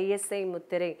என்னது, ISI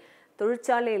முத்திரை.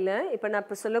 தொழிற்சாலையில் இப்போ நான்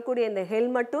இப்போ சொல்லக்கூடிய இந்த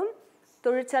ஹெல்மெட்டும்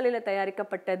தொழிற்சாலையில்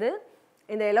தயாரிக்கப்பட்டது,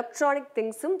 இந்த எலக்ட்ரானிக்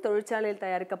திங்ஸும் தொழிற்சாலையில்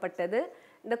தயாரிக்கப்பட்டது,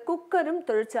 இந்த குக்கரும்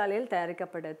தொழிற்சாலையில்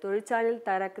தயாரிக்கப்பட்டது. தொழிற்சாலையில்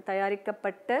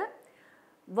தயாரிக்கப்பட்ட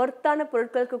வர்த்தான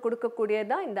பொருட்களுக்கு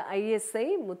கொடுக்கக்கூடியதான் இந்த ISI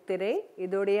முத்திரை.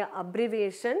 இதோடைய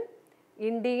அப்ரிவியேஷன்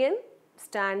இந்தியன்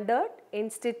ஸ்டாண்டர்ட்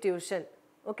இன்ஸ்டிடியூஷன்.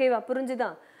 ஓகேவா,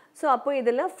 புரிஞ்சுதான். ஸோ அப்போ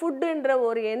இதில் ஃபுட்டுன்ற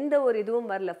எந்த ஒரு இதுவும்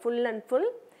வரல, ஃபுல் அண்ட் ஃபுல்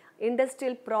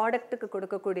இண்டஸ்ட்ரியல் ப்ராடக்ட்டுக்கு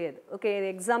கொடுக்கக்கூடியது. ஓகே,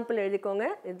 எக்ஸாம்பிள் எழுதிக்கோங்க.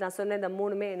 இது நான் சொன்ன இந்த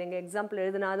மூணுமே நீங்கள் எக்ஸாம்பிள்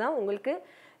எழுதினா தான் உங்களுக்கு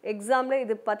எக்ஸாமில்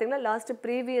இது பார்த்தீங்கன்னா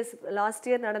லாஸ்ட்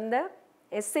இயர் நடந்த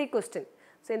எஸ்ஐ கொஸ்டின்.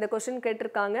 ஸோ இந்த கொஸ்டின்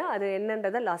கேட்டிருக்காங்க, அது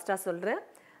என்னன்றதை லாஸ்ட்டாக சொல்கிறேன்.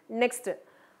 நெக்ஸ்ட்டு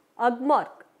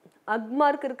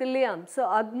அக்மார்க் இருக்கு இல்லையா. ஸோ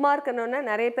அக்மார்க் என்னன்னா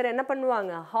நிறைய பேர் என்ன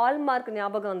பண்ணுவாங்க, ஹால்மார்க்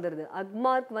ஞாபகம் வந்துடுது.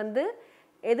 அக்மார்க் வந்து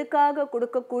எதுக்காக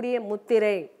கொடுக்கக்கூடிய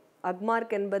முத்திரை,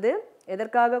 அக்மார்க் என்பது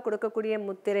எதற்காக கொடுக்கக்கூடிய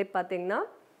முத்திரை பார்த்தீங்கன்னா,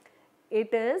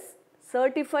 it is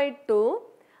certified to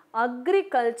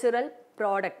agricultural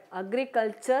product.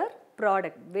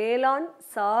 வேளாண்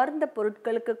சார்ந்த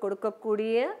பொருட்களுக்கு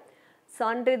கொடுக்கக்கூடிய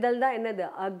சான்றிதழ் தான் என்னது,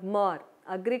 அக்மார்க்,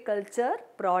 அக்ரிகல்ச்சர்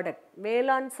ப்ராடக்ட்.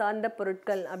 வேளாண் சார்ந்த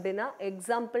பொருட்கள் அப்படின்னா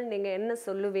எக்ஸாம்பிள் நீங்கள் என்ன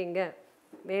சொல்லுவீங்க,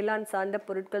 வேளாண் சார்ந்த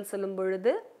பொருட்கள் சொல்லும்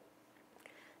பொழுது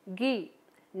கீ,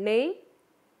 நெய்,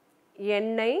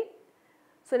 எண்ணெய்.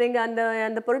 ஸோ நீங்கள்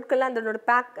அந்த பொருட்கள்லாம் அதனோட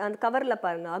அந்த கவரில்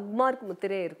பாருங்கள் அக்மார்க்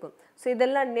முத்திரை இருக்கும். ஸோ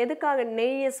இதெல்லாம் எதுக்காக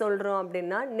நெய்யை சொல்கிறோம்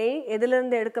அப்படின்னா, நெய்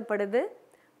எதுலேருந்து எடுக்கப்படுது,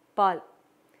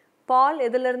 பால்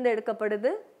எதுலேருந்து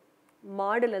எடுக்கப்படுது,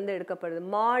 மாடுலேருந்து எடுக்கப்படுது.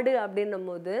 மாடு அப்படின்னும்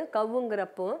போது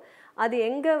கவுங்கிறப்போ அது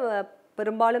எங்கே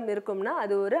பெரும்பாலும் இருக்கும்னா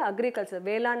அது ஒரு அக்ரிகல்ச்சர்,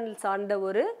 வேளாண் சார்ந்த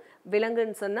ஒரு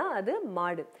விலங்குன்னு சொன்னால் அது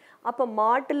மாடு. அப்போ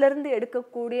மாட்டிலிருந்து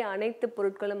எடுக்கக்கூடிய அனைத்து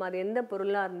பொருட்களும் அது எந்த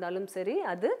பொருளாக இருந்தாலும் சரி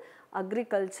அது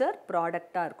அக்ரிகல்ச்சர்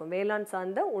ப்ராடக்டாக இருக்கும், வேளாண்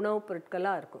சார்ந்த உணவுப்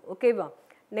பொருட்களாக இருக்கும். ஓகேவா.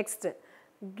 நெக்ஸ்ட்டு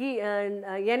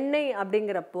எண்ணெய்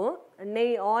அப்படிங்கிறப்போ,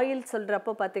 நெய் ஆயில்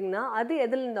சொல்கிறப்போ பார்த்திங்கன்னா அது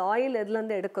இந்த ஆயில்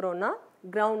எதுலேருந்து எடுக்கிறோன்னா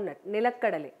கிரவுண்ட் நட்,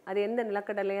 நிலக்கடலை. அது எந்த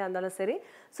நிலக்கடலையாக இருந்தாலும் சரி.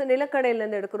 ஸோ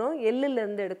நிலக்கடலையிலேருந்து எடுக்கிறோம்,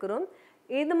 எள்ளுலேருந்து எடுக்கிறோம்.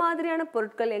 இது மாதிரியான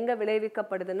பொருட்கள் எங்கே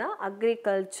விளைவிக்கப்படுதுன்னா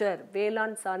அக்ரிகல்ச்சர்,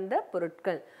 வேளாண் சார்ந்த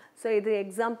பொருட்கள். ஸோ இது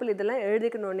எக்ஸாம்பிள் இதெல்லாம்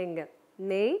எழுதிக்கணும் நீங்கள்,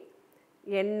 நெய்,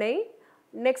 எண்ணெய்.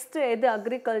 நெக்ஸ்ட்டு எது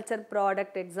அக்ரிகல்ச்சர்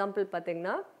ப்ராடக்ட் எக்ஸாம்பிள்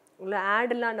பார்த்திங்கன்னா, உள்ள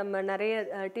ஆடெலாம் நம்ம நிறைய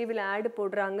டிவியில் ஆடு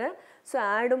போடுறாங்க. ஸோ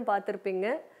ஆடும் பார்த்துருப்பீங்க.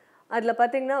 அதில்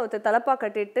பார்த்திங்கன்னா ஒருத்தர் தலப்பா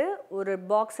கட்டிட்டு ஒரு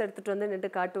பாக்ஸ் எடுத்துகிட்டு வந்து நின்று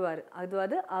காட்டுவார்.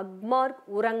 அது அக்மார்க்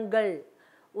உரங்கள்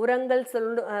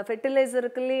ஃபெர்டிலைசர்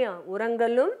இருக்கு இல்லையா,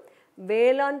 உரங்களும்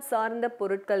வேளாண் சார்ந்த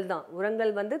பொருட்கள் தான்.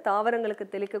 உரங்கள் வந்து தாவரங்களுக்கு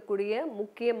தெளிக்கக்கூடிய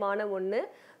முக்கியமான ஒன்று.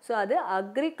 ஸோ அது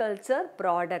அக்ரிகல்ச்சர்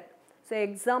ப்ராடக்ட். ஸோ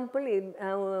எக்ஸாம்பிள்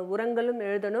உரங்களும்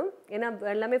எழுதணும். ஏன்னா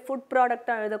எல்லாமே ஃபுட்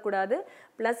ப்ராடக்டாக எழுதக்கூடாது.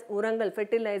 ப்ளஸ் உரங்கள்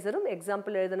ஃபெர்டிலைசரும்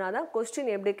எக்ஸாம்பிள் எழுதினா தான்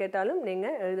கொஸ்டின் எப்படி கேட்டாலும்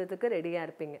நீங்கள் எழுதுறதுக்கு ரெடியாக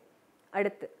இருப்பீங்க.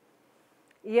 அடுத்து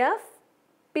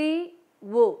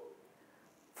FPO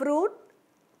fruit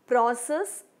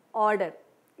process order.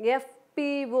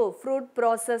 FPO fruit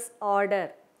process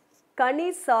order கனி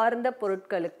சார்ந்த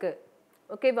பொருட்களுக்கு,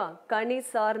 ஓகேவா, கனி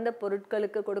சார்ந்த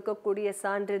பொருட்களுக்கு கொடுக்கக்கூடிய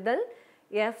சான்றிதழ்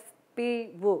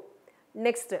FPO.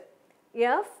 Next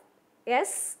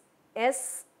FSSAI.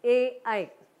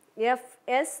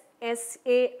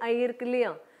 FSSAI இருக்கு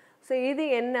இல்லையா? ஸோ இது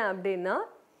என்ன அப்படின்னா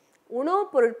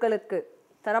உணவுப் பொருட்களுக்கு,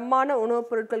 தரமான உணவுப்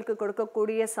பொருட்களுக்கு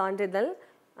கொடுக்கக்கூடிய சான்றிதழ்.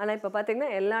 ஆனால் இப்போ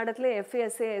பார்த்தீங்கன்னா எல்லா இடத்துலையும்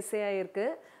FSSAI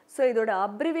இருக்குது. ஸோ இதோட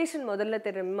அப்ரிவேஷன் முதல்ல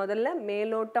தெரியும். முதல்ல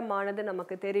மேலோட்டமானது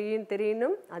நமக்கு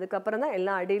தெரியணும். அதுக்கப்புறம் தான்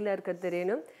எல்லா அடியில் இருக்கிறது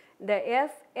தெரியணும். இந்த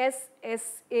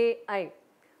FSSAI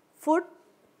food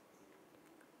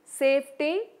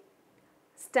safety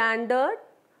standard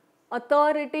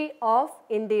authority of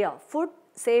India. Food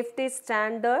safety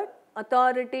standard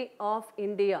authority of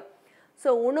India. So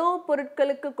உணவுப்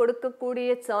பொருட்களுக்கு கொடுக்கக்கூடிய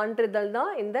சான்றிதழ்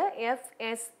தான் இந்த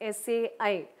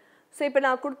FSSAI. ஸோ இப்போ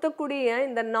நான் கொடுத்தக்கூடிய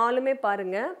இந்த 4மே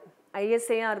பாருங்கள்,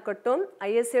 ISAயாக இருக்கட்டும்,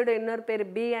 ISAயோட இன்னொரு பேர்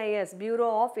BIS, bureau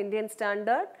of Indian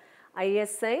standard,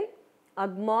 ISI,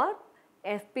 Agmark,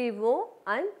 FPO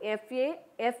and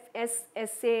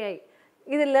FSSAI.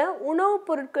 இதில் உணவுப்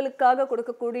பொருட்களுக்காக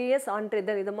கொடுக்கக்கூடிய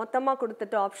சான்றிதழ் இதை மொத்தமாக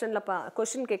கொடுத்துட்டு ஆப்ஷனில்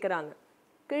கொஷின் கேட்குறாங்க.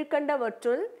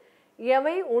 கீழ்கண்டவற்றுள்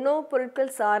எவை உணவுப்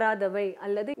பொருட்கள் சாராதவை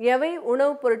அல்லது எவை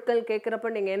உணவுப் பொருட்கள் கேட்குறப்ப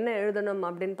நீங்கள் என்ன எழுதணும்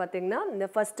அப்படின்னு பார்த்தீங்கன்னா இந்த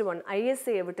ஃபர்ஸ்ட் ஒன்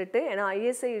ISAயை விட்டுட்டு, ஏன்னா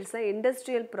ISA இஸ் அ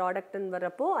இண்டஸ்ட்ரியல் ப்ராடக்ட்னு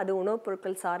வரப்போ அது உணவுப்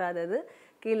பொருட்கள் சாராதது.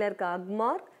 கீழே இருக்க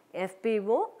அக்மார்,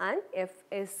 FPO அண்ட்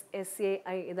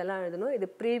FSSAI இதெல்லாம் எழுதணும். இது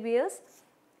ப்ரீவியஸ்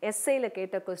எஸ்ஐயில்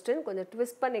கேட்ட கொஸ்டின், கொஞ்சம்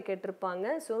ட்விஸ்ட் பண்ணி கேட்டிருப்பாங்க.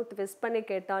 ஸோ ட்விஸ்ட் பண்ணி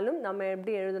கேட்டாலும் நம்ம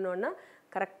எப்படி எழுதணும்னா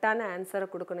கரெக்டான ஆன்சரை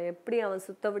கொடுக்கணும். எப்படி அவன்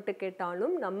சுத்த விட்டு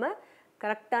கேட்டாலும் நம்ம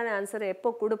கரெக்டான ஆன்சரை எப்போ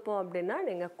கொடுப்போம் அப்படின்னா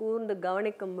நீங்கள் கூர்ந்து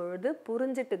கவனிக்கும் பொழுது,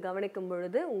 புரிஞ்சிட்டு கவனிக்கும்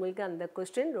பொழுது உங்களுக்கு அந்த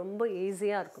கொஸ்டின் ரொம்ப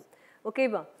ஈஸியாக இருக்கும்.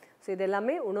 ஓகேவா? ஸோ இது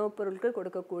எல்லாமே உணவுப் பொருட்கள்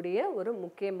கொடுக்கக்கூடிய ஒரு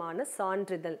முக்கியமான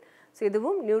சான்றிதழ். ஸோ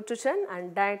இதுவும் நியூட்ரிஷன் அண்ட்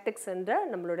டயட்டிக்ஸ் என்ற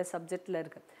நம்மளோட சப்ஜெக்டில்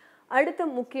இருக்குது. அடுத்த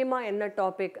முக்கியமாக என்ன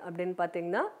டாபிக் அப்படின்னு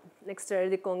பார்த்தீங்கன்னா நெக்ஸ்ட்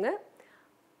எழுதிக்கோங்க,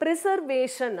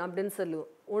 ப்ரிசர்வேஷன் அப்படின்னு சொல்லுவோம்.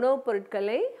 உணவுப்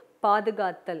பொருட்களை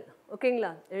பாதுகாத்தல்.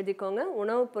 ஓகேங்களா? எழுதிக்கோங்க,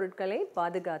 உணவுப் பொருட்களை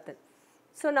பாதுகாத்தல்.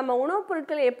 ஸோ நம்ம உணவுப்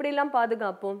பொருட்களை எப்படிலாம்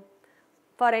பாதுகாப்போம்?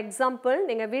 ஃபார் எக்ஸாம்பிள்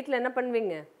நீங்கள் வீட்டில் என்ன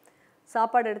பண்ணுவீங்க?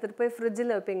 சாப்பாடு எடுத்துகிட்டு போய்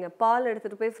ஃப்ரிட்ஜில் வைப்பீங்க, பால்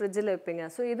எடுத்துகிட்டு போய் ஃப்ரிட்ஜில் வைப்பீங்க.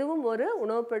 ஸோ இதுவும் ஒரு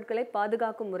உணவுப் பொருட்களை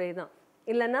பாதுகாக்கும் முறை தான்.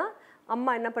 இல்லைன்னா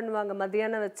அம்மா என்ன பண்ணுவாங்க,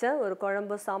 மத்தியானம் வச்ச ஒரு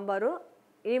குழம்போ சாம்பாரோ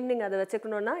ஈவினிங் அதை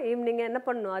வச்சுக்கணுன்னா ஈவினிங் என்ன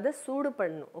பண்ணணும், அதை சூடு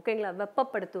பண்ணணும். ஓகேங்களா?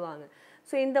 வெப்பப்படுத்துவாங்க.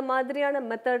 ஸோ இந்த மாதிரியான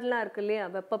மெத்தட்லாம் இருக்கு இல்லையா?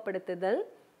 வெப்பப்படுத்துதல்,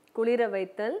 குளிர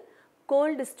வைத்தல்,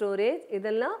 கோல்டு ஸ்டோரேஜ்,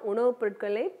 இதெல்லாம் உணவுப்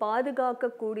பொருட்களை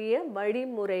பாதுகாக்கக்கூடிய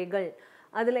வழிமுறைகள்.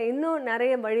 அதில் இன்னும்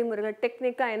நிறைய வழிமுறைகள்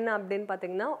டெக்னிக்காக என்ன அப்படின்னு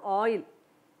பார்த்தீங்கன்னா ஆயில்,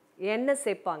 எண்ணெய்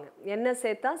சேர்ப்பாங்க. எண்ணெய்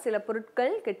சேர்த்தா சில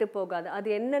பொருட்கள் கெட்டு போகாது. அது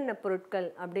என்னென்ன பொருட்கள்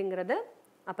அப்படிங்கிறத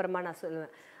அப்புறமா நான்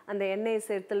சொல்லுவேன். அந்த எண்ணெயை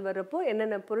சேர்த்தல் வர்றப்போ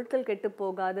என்னென்ன பொருட்கள் கெட்டு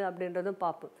போகாது அப்படின்றதும்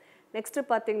பார்ப்போம். நெக்ஸ்ட்டு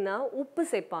பார்த்தீங்கன்னா உப்பு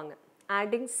சேர்ப்பாங்க,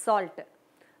 ஆடிங் சால்ட்.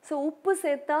 ஸோ உப்பு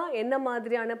சேர்த்தா என்ன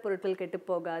மாதிரியான பொருட்கள் கெட்டு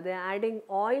போகாது, ஆடிங்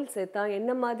ஆயில் சேர்த்தா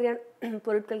என்ன மாதிரியான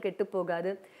பொருட்கள் கெட்டு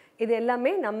போகாது, இது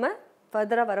எல்லாமே நம்ம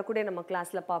ஃபர்தராக வரக்கூடிய நம்ம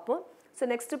கிளாஸில் பார்ப்போம். ஸோ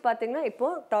நெக்ஸ்ட்டு பார்த்தீங்கன்னா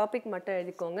இப்போது டாபிக் மட்டும்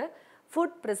எழுதிக்கோங்க,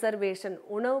 ஃபுட் ப்ரிசர்வேஷன்,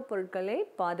 உணவுப் பொருட்களை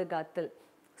பாதுகாத்தல்.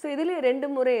 ஸோ இதில் 2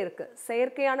 முறை இருக்குது,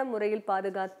 செயற்கையான முறையில்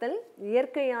பாதுகாத்தல்,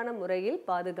 இயற்கையான முறையில்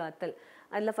பாதுகாத்தல்.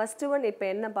 அதில் ஃபஸ்ட்டு ஒன் இப்போ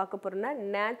என்ன பார்க்க போகிறோம்னா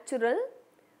நேச்சுரல்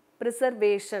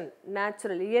ப்ரிசர்வேஷன்,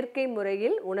 நேச்சுரல் இயற்கை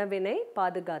முறையில் உணவினை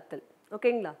பாதுகாத்தல்.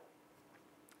 ஓகேங்களா?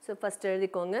 ஸோ ஃபஸ்ட்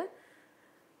எழுதிக்கோங்க,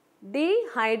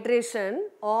 டீஹைட்ரேஷன்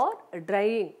ஆர்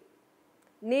ட்ரையிங்,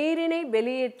 நீரினை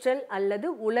வெளியேற்றல் அல்லது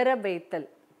உலர வைத்தல்.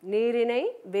 நீரினை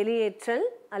வெளியேற்றல்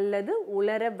அல்லது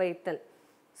உலர வைத்தல்.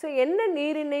 ஸோ என்ன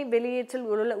நீரினை வெளியேற்றல்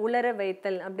உலர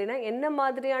வைத்தல் அப்படின்னா என்ன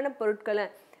மாதிரியான பொருட்களை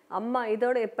அம்மா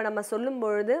இதோட இப்போ நம்ம சொல்லும்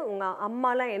பொழுது உங்கள்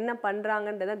அம்மாலாம் என்ன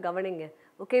பண்ணுறாங்கன்றதை கவனிங்க.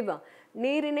 ஓகேவா?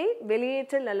 நீரினை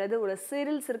வெளியேற்றல் அல்லது ஒரு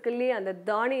சீரியல்ஸ் இருக்கு இல்லையா, அந்த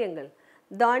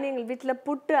தானியங்கள் வீட்டில்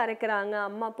புட்டு அரைக்கிறாங்க,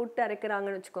 அம்மா புட்டு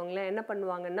அரைக்கிறாங்கன்னு வச்சுக்கோங்களேன். என்ன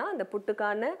பண்ணுவாங்கன்னா அந்த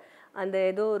புட்டுக்கான அந்த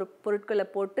ஏதோ ஒரு பொருட்களை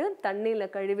போட்டு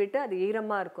தண்ணியில் கழுவிட்டு அது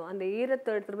ஈரமாக இருக்கும். அந்த ஈரத்தை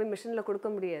எடுத்துகிட்டு போய் மிஷினில் கொடுக்க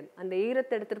முடியாது. அந்த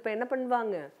ஈரத்தை எடுத்துகிட்டு போய் என்ன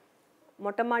பண்ணுவாங்க,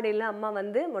 மொட்டை மாடியில் அம்மா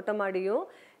வந்து மொட்டை மாடியோ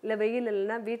இல்லை வெயில்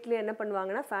இல்லைன்னா வீட்லேயே என்ன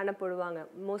பண்ணுவாங்கன்னா ஃபேனை போடுவாங்க.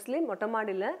 மோஸ்ட்லி மொட்டை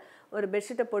மாடியில் ஒரு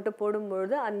பெட்ஷீட்டை போட்டு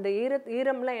போடும்பொழுது அந்த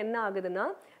ஈரம்லாம் என்ன ஆகுதுன்னா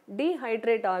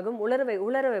டீஹைட்ரேட் ஆகும்,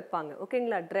 உலர வைப்பாங்க.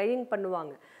 ஓகேங்களா, ட்ரையிங்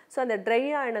பண்ணுவாங்க. ஸோ அந்த ட்ரை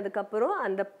ஆனதுக்கப்புறம்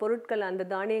அந்த பொருட்கள் அந்த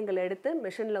தானியங்களை எடுத்து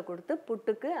மிஷினில் கொடுத்து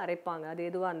புட்டுக்கு அரைப்பாங்க, அது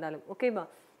எதுவாக இருந்தாலும். ஓகேவா.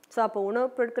 ஸோ அப்போ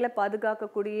உணவுப் பொருட்களை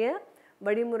பாதுகாக்கக்கூடிய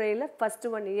வழிமுறையில்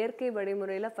ஃபஸ்ட்டு ஒன், இயற்கை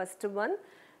வழிமுறையில் first one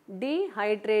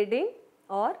dehydrating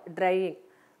R drying.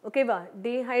 ஓகேவா.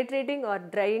 டீஹைட்ரேட்டிங் ஆர்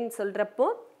ட்ரையிங் சொல்கிறப்போ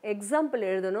எக்ஸாம்பிள்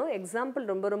எழுதணும். எக்ஸாம்பிள்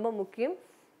ரொம்ப ரொம்ப முக்கியம்.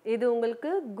 இது உங்களுக்கு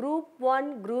group 1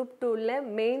 group 2ல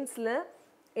மெயின்ஸில்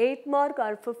 8 mark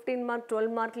R 15 mark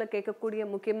 12 மார்க்கில் கேட்கக்கூடிய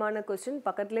முக்கியமான கொஸ்டின்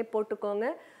பக்கத்துலேயே போட்டுக்கோங்க.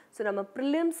 ஸோ நம்ம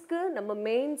ப்ரிலிம்ஸ்க்கு நம்ம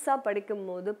மெயின்ஸாக படிக்கும்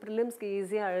போது ப்ரிலிம்ஸ்க்கு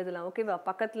ஈஸியாக எழுதலாம். ஓகேவா.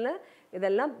 பக்கத்தில்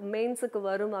இதெல்லாம் மெயின்ஸுக்கு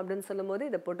வரும் அப்படின்னு சொல்லும் போது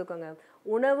இதை போட்டுக்கோங்க.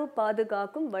 உணவு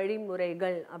பாதுகாக்கும்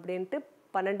வழிமுறைகள் அப்படின்ட்டு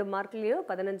 12 மார்க்லேயோ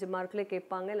 15 மார்க்லேயோ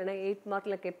கேட்பாங்க, இல்லைனா 8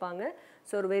 மார்க்கில் கேட்பாங்க.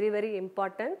 ஸோ ஒரு வெரி வெரி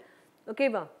இம்பார்ட்டன்ட்.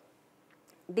 ஓகேவா.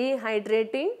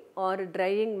 Dehydrating R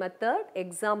drying method.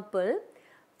 Example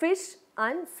fish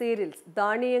and serials,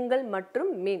 தானியங்கள் மற்றும்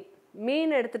மீன்.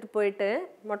 மீன் எடுத்துகிட்டு போயிட்டு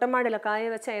மொட்டை மாடியில் காய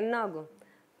வச்சா என்ன ஆகும்?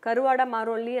 கருவாடாக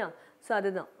மாறும் இல்லையா. ஸோ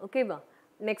அதுதான். ஓகேவா.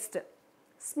 நெக்ஸ்ட்டு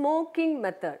ஸ்மோக்கிங்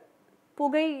மெத்தட்,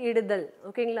 புகை இடுதல்.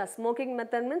 ஓகேங்களா. ஸ்மோக்கிங்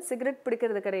மெத்தட் மீன்ஸ் சிகரெட்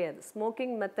பிடிக்கிறது கிடையாது.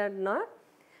 ஸ்மோக்கிங் மெத்தட்னா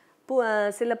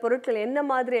சில பொருட்கள் என்ன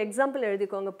மாதிரி எக்ஸாம்பிள்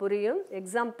எழுதிக்கோங்க, புரியும்.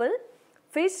 எக்ஸாம்பிள்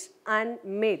ஃபிஷ் அண்ட்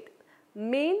மீட்,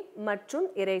 மீன் மற்றும்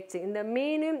இறைச்சி. இந்த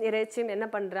மீனும் இறைச்சியும் என்ன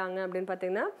பண்ணுறாங்க அப்படின்னு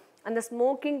பார்த்தீங்கன்னா, அந்த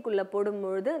ஸ்மோக்கிங்குள்ளே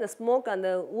போடும்பொழுது அந்த ஸ்மோக்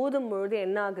அந்த ஊதும் பொழுது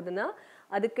என்ன ஆகுதுன்னா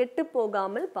அது கெட்டு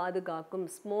போகாமல் பாதுகாக்கும்.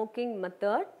 Smoking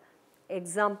method.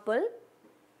 Example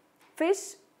fish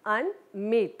and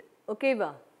meet. ஓகேவா.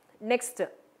 நெக்ஸ்ட்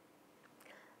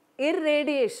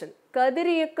இர்ரேடியேஷன்,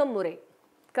 கதிரியக்க முறை.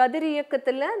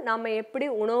 கதிரியக்கத்தில் நாம் எப்படி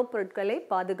உணவுப் பொருட்களை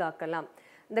பாதுகாக்கலாம்?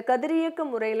 இந்த கதிரியக்க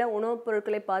முறையில் உணவுப்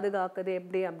பொருட்களை பாதுகாக்கிறது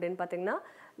எப்படி அப்படின்னு பார்த்தீங்கன்னா,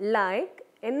 லைக்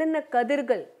என்னென்ன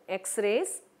கதிர்கள்,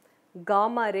 X-rays,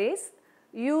 gamma race,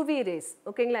 UV rays.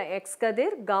 ஓகேங்களா. எக்ஸ்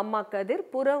கதிர், காமா கதிர்,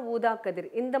 புற ஊதா கதிர்,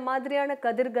 இந்த மாதிரியான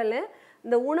கதிர்களை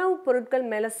இந்த உணவுப் பொருட்கள்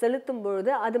மேலே செலுத்தும்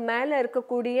பொழுது அது மேலே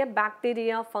இருக்கக்கூடிய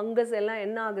பாக்டீரியா, ஃபங்கஸ் எல்லாம்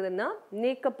என்ன ஆகுதுன்னா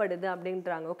நீக்கப்படுது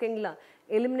அப்படின்றாங்க. ஓகேங்களா.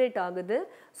 எலிமினேட் ஆகுது.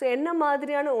 ஸோ என்ன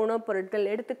மாதிரியான உணவுப் பொருட்கள்?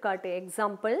 எடுத்துக்காட்டு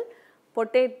எக்ஸாம்பிள்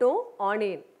பொட்டேட்டோ,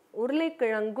 ஆனியன்,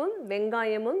 உருளைக்கிழங்கும்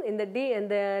வெங்காயமும்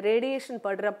இந்த ரேடியேஷன்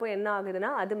படுறப்போ என்ன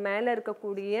ஆகுதுன்னா அது மேலே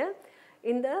இருக்கக்கூடிய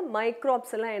இந்த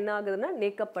மைக்ரோப்ஸ் எல்லாம் என்ன ஆகுதுன்னா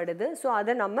நீக்கப்படுது. ஸோ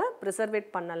அதை நம்ம ப்ரிசர்வேட்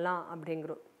பண்ணலாம்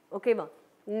அப்படிங்கிறோம். ஓகேவா.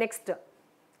 நெக்ஸ்ட்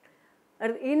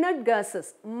இனட் கேஸஸ்,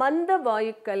 மந்த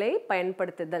வாயுக்களை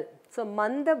பயன்படுத்துதல். ஸோ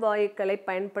மந்த வாயுக்களை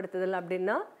பயன்படுத்துதல்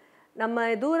அப்படின்னா நம்ம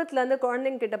தூரத்துலேருந்து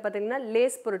குழந்தைங்க கிட்ட பார்த்தீங்கன்னா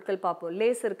லேஸ் பொருட்கள் பார்ப்போம்.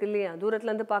 லேஸ் இருக்கு இல்லையா,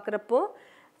 தூரத்துலேருந்து பார்க்குறப்போ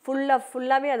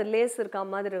ஃபுல்லாகவே அது லேஸ் இருக்கா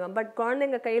மாதிரி இருக்கும். பட்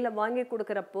குழந்தைங்க கையில் வாங்கி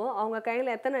கொடுக்குறப்போ அவங்க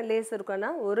கையில் எத்தனை லேஸ் இருக்குன்னா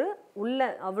ஒரு உள்ள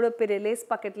அவ்வளோ பெரிய லேஸ்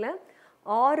பாக்கெட்டில்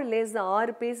 6 லேஸ் தான்,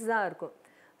 6 பீஸ் தான் இருக்கும்.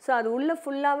 ஸோ அது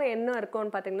ஃபுல்லாகவே என்ன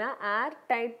இருக்கும்னு பார்த்தீங்கன்னா ஏர்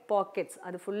டைட் பாக்கெட்ஸ்.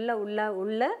 அது ஃபுல்லாக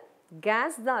உள்ள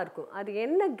கேஸ் தான் இருக்கும். அது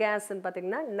என்ன கேஸ்ன்னு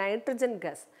பார்த்தீங்கன்னா நைட்ரஜன்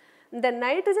கேஸ். இந்த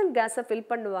நைட்ரஜன் கேஸை ஃபில்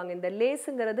பண்ணுவாங்க. இந்த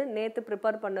லேஸுங்கிறது நேற்று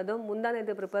ப்ரிப்பேர் பண்ணதோ முந்தா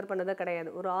நேற்று ப்ரிப்பேர் பண்ணதோ கிடையாது.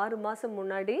 ஒரு 6 மாதம்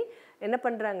முன்னாடி என்ன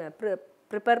பண்ணுறாங்க,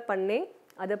 ப்ரிப்பேர் பண்ணி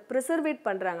அதை ப்ரிசர்வேட்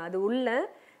பண்ணுறாங்க. அது உள்ள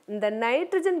இந்த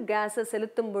நைட்ரஜன் கேஸை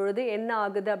செலுத்தும் பொழுது என்ன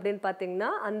ஆகுது அப்படின்னு பார்த்தீங்கன்னா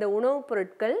அந்த உணவுப்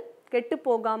பொருட்கள் கெட்டு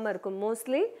போகாமல் இருக்கும்.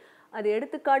 மோஸ்ட்லி அது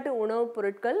எடுத்துக்காட்டு உணவுப்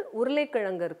பொருட்கள்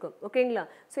உருளைக்கிழங்கு இருக்கும். ஓகேங்களா.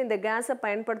 ஸோ இந்த கேஸை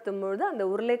பயன்படுத்தும் பொழுது அந்த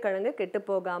உருளைக்கிழங்கு கெட்டு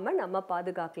போகாமல் நம்ம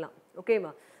பாதுகாக்கலாம்.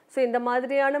 ஓகேவா. ஸோ இந்த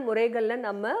மாதிரியான முறைகளில்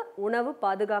நம்ம உணவு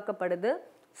பாதுகாக்கப்படுது.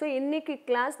 ஸோ இன்றைக்கி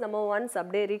கிளாஸ் நம்ம ஒன்ஸ்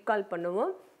அப்படியே ரீகால்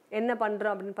பண்ணுவோம். என்ன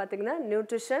பண்ணுறோம் அப்படின்னு பார்த்தீங்கன்னா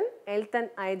நியூட்ரிஷன், ஹெல்த்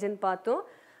அண்ட் ஹைஜீன் பார்த்தோம்.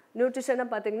 நியூட்ரிஷனை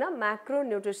பார்த்தீங்கன்னா macro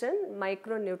nutrition,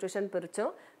 micro nutrition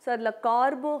பிரித்தோம். So அதில்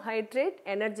carbohydrate,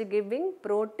 energy giving,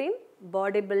 protein,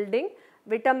 body building,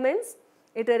 vitamins,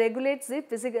 it regulates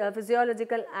the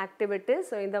physiological activity.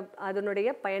 So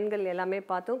அதனுடைய பயன்கள் எல்லாமே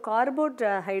பார்த்தோம்.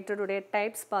 கார்போஹைட்ரேட்டுடைய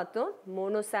டைப்ஸ் பார்த்தோம்.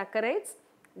 Monosaccharides,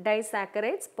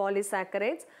 டைசாக்கரைட்ஸ்,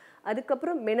 polysaccharides.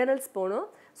 அதுக்கப்புறம் மினரல்ஸ் போனோம்.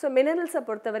 ஸோ மினரல்ஸை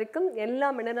பொறுத்த வரைக்கும் எல்லா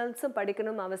மினரல்ஸும்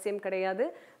படிக்கணும்னு அவசியம் கிடையாது.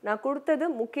 நான் கொடுத்தது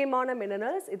முக்கியமான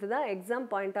மினரல்ஸ். இதுதான் எக்ஸாம்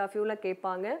பாயிண்ட் ஆஃப் வியூவில்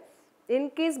கேட்பாங்க.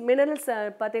 இன்கேஸ் மினரல்ஸ்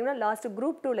பார்த்தீங்கன்னா லாஸ்ட்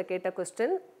குரூப் 2ல் கேட்ட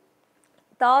கொஸ்டின்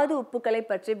தாது உப்புக்களை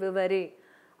பற்றி விவரி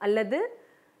அல்லது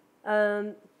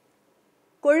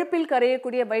கொழுப்பில்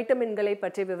கரையக்கூடிய வைட்டமின்களை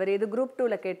பற்றி விவரி. இது குரூப்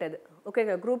 2ல் கேட்டது.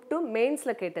 ஓகேங்க. குரூப் 2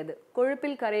 மெயின்ஸில் கேட்டது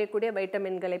கொழுப்பில் கரையக்கூடிய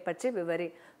வைட்டமின்களை பற்றி விவரி.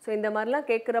 ஸோ இந்த மாதிரிலாம்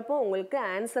கேட்குறப்போ உங்களுக்கு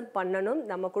ஆன்சர் பண்ணணும்.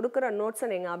 நம்ம கொடுக்குற நோட்ஸை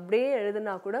நீங்கள் அப்படியே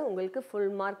எழுதுனா கூட உங்களுக்கு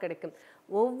ஃபுல் மார்க் கிடைக்கும்.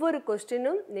 ஒவ்வொரு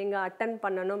கொஸ்டினும் நீங்கள் அட்டன்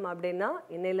பண்ணணும் அப்படின்னா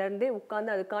இன்னையிலேருந்தே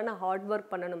உட்காந்து அதுக்கான ஹார்ட்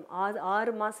ஒர்க் பண்ணணும்.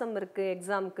 6 மாதம் இருக்குது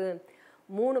எக்ஸாமுக்கு,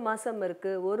 3 மாதம்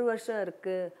இருக்குது, 1 வருஷம்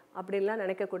இருக்குது அப்படின்லாம்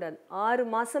நினைக்கக்கூடாது. 6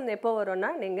 மாதம் எப்போ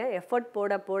வரும்னா நீங்கள் எஃபர்ட்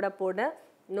போட போட போட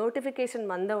நோட்டிஃபிகேஷன்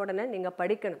வந்த உடனே நீங்கள்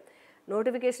படிக்கணும்.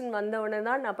 நோட்டிஃபிகேஷன் வந்த உடனே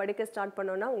தான் நான் படிக்க ஸ்டார்ட்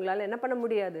பண்ணோன்னா உங்களால் என்ன பண்ண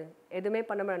முடியாது, எதுவுமே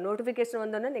பண்ண முடியாது. நோட்டிஃபிகேஷன்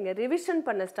வந்தோடனே நீங்கள் ரிவிஷன்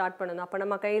பண்ண ஸ்டார்ட் பண்ணணும். அப்போ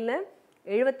நம்ம கையில்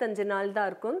 75 நாள் தான்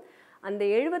இருக்கும். அந்த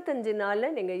 75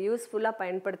 நாளில் நீங்கள் யூஸ்ஃபுல்லாக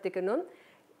பயன்படுத்திக்கணும்.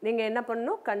 நீங்கள் என்ன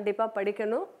பண்ணணும், கண்டிப்பாக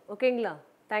படிக்கணும். ஓகேங்களா?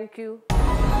 தேங்க்யூ.